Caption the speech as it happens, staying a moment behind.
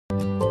My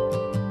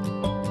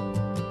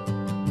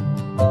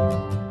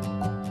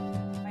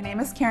name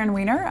is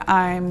Wiener.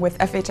 I'm with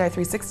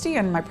FHI360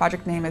 and my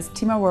project name is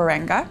Tima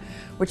Warenga,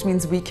 which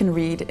means we can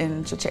read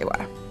in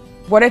Chichewa.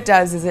 What it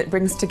does is it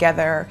brings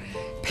together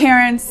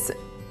parents,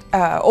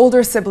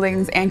 older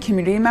siblings and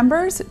community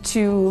members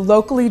to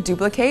locally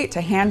duplicate,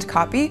 to hand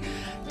copy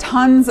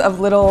tons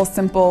of little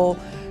simple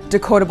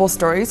decodable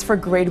stories for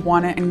grade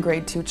 1 and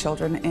grade 2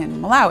 children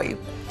in Malawi.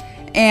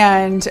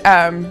 And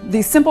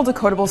these simple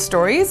decodable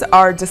stories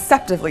are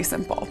deceptively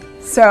simple.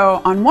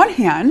 So on one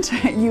hand,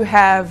 you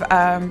have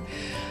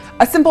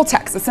a simple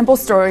text, a simple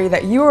story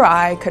that you or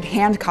I could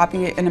hand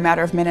copy in a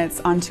matter of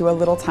minutes onto a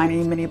little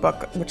tiny mini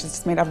book, which is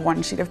just made of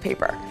one sheet of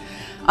paper.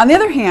 On the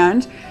other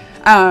hand,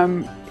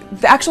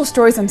 the actual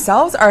stories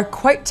themselves are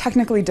quite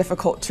technically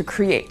difficult to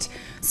create.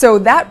 So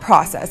that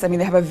process, I mean,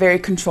 they have a very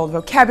controlled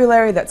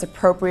vocabulary that's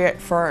appropriate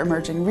for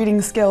emerging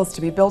reading skills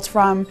to be built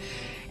from.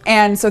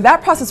 And so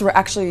that process, we're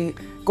actually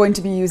going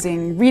to be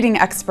using reading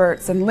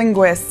experts and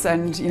linguists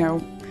and,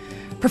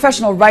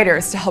 professional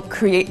writers to help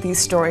create these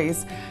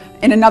stories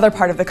in another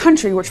part of the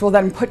country, which we'll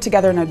then put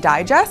together in a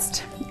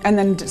digest and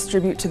then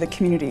distribute to the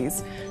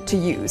communities to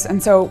use.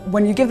 And so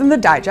when you give them the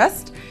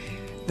digest,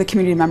 the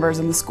community members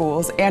in the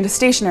schools, and a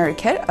stationery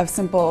kit of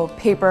simple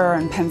paper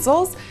and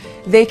pencils,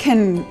 they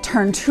can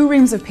turn 2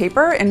 reams of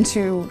paper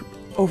into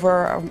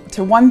over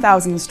to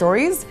 1,000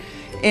 stories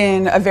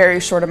in a very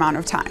short amount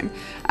of time.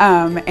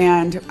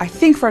 And I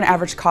think for an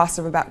average cost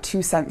of about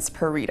 2 cents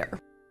per reader.